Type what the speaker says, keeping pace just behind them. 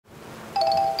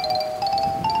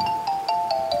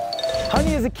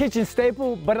Honey is a kitchen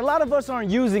staple, but a lot of us aren't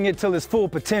using it till its full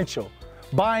potential.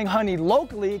 Buying honey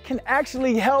locally can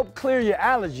actually help clear your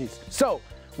allergies. So,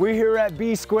 we're here at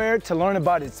B Squared to learn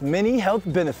about its many health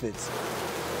benefits.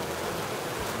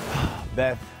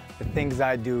 Beth, the things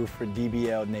I do for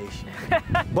DBL Nation.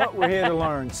 But we're here to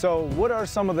learn. So, what are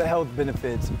some of the health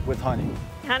benefits with honey?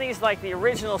 Honey is like the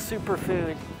original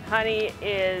superfood. Honey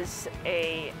is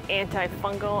an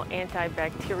antifungal,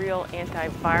 antibacterial,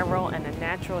 antiviral, and a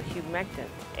natural humectant.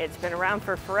 It's been around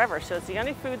for forever, so it's the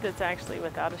only food that's actually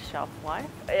without a shelf life.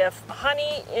 If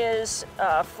honey is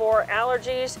for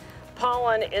allergies,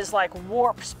 pollen is like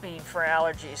warp speed for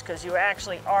allergies because you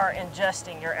actually are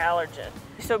ingesting your allergen.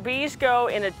 So bees go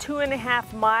in a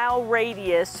 2.5-mile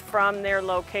radius from their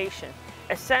location.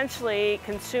 Essentially,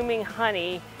 consuming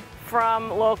honey from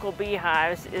local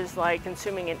beehives is like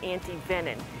consuming an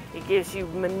anti-venom. It gives you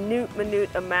minute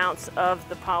amounts of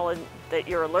the pollen that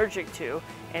you're allergic to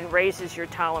and raises your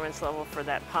tolerance level for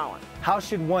that pollen. How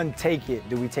should one take it?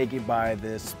 Do we take it by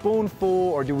the spoonful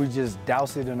or do we just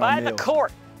douse it in our meals? By the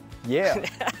quart. Yeah.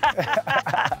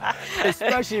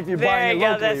 Especially if you're buying it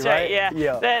locally, that's right? Yeah.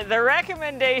 The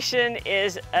recommendation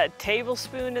is a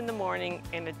tablespoon in the morning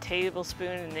and a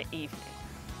tablespoon in the evening.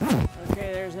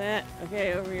 Okay, there's that.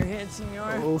 Okay, over your head,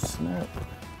 senor. Oh, snap.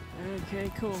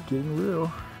 Okay, cool. It's getting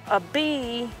real. A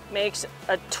bee makes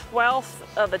 1/12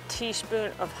 of a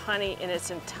teaspoon of honey in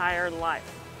its entire life.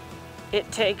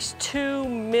 It takes 2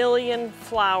 million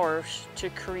flowers to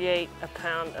create a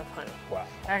pound of honey. Wow.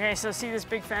 Okay, so see this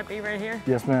big fat bee right here?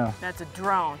 Yes, ma'am. That's a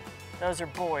drone. Those are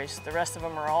boys. The rest of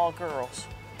them are all girls.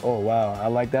 Oh, wow. I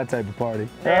like that type of party.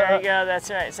 There you go.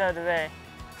 That's right. So do they.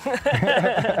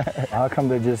 How come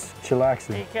they're just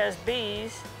chillaxing? Because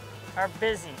bees are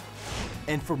busy.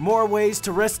 And for more ways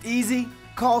to rest easy,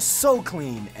 call So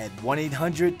Clean at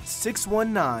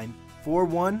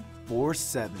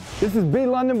 1-800-619-4147. This is B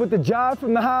London with the Jive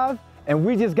from the Hive, and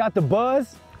we just got the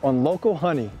buzz on local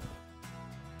honey.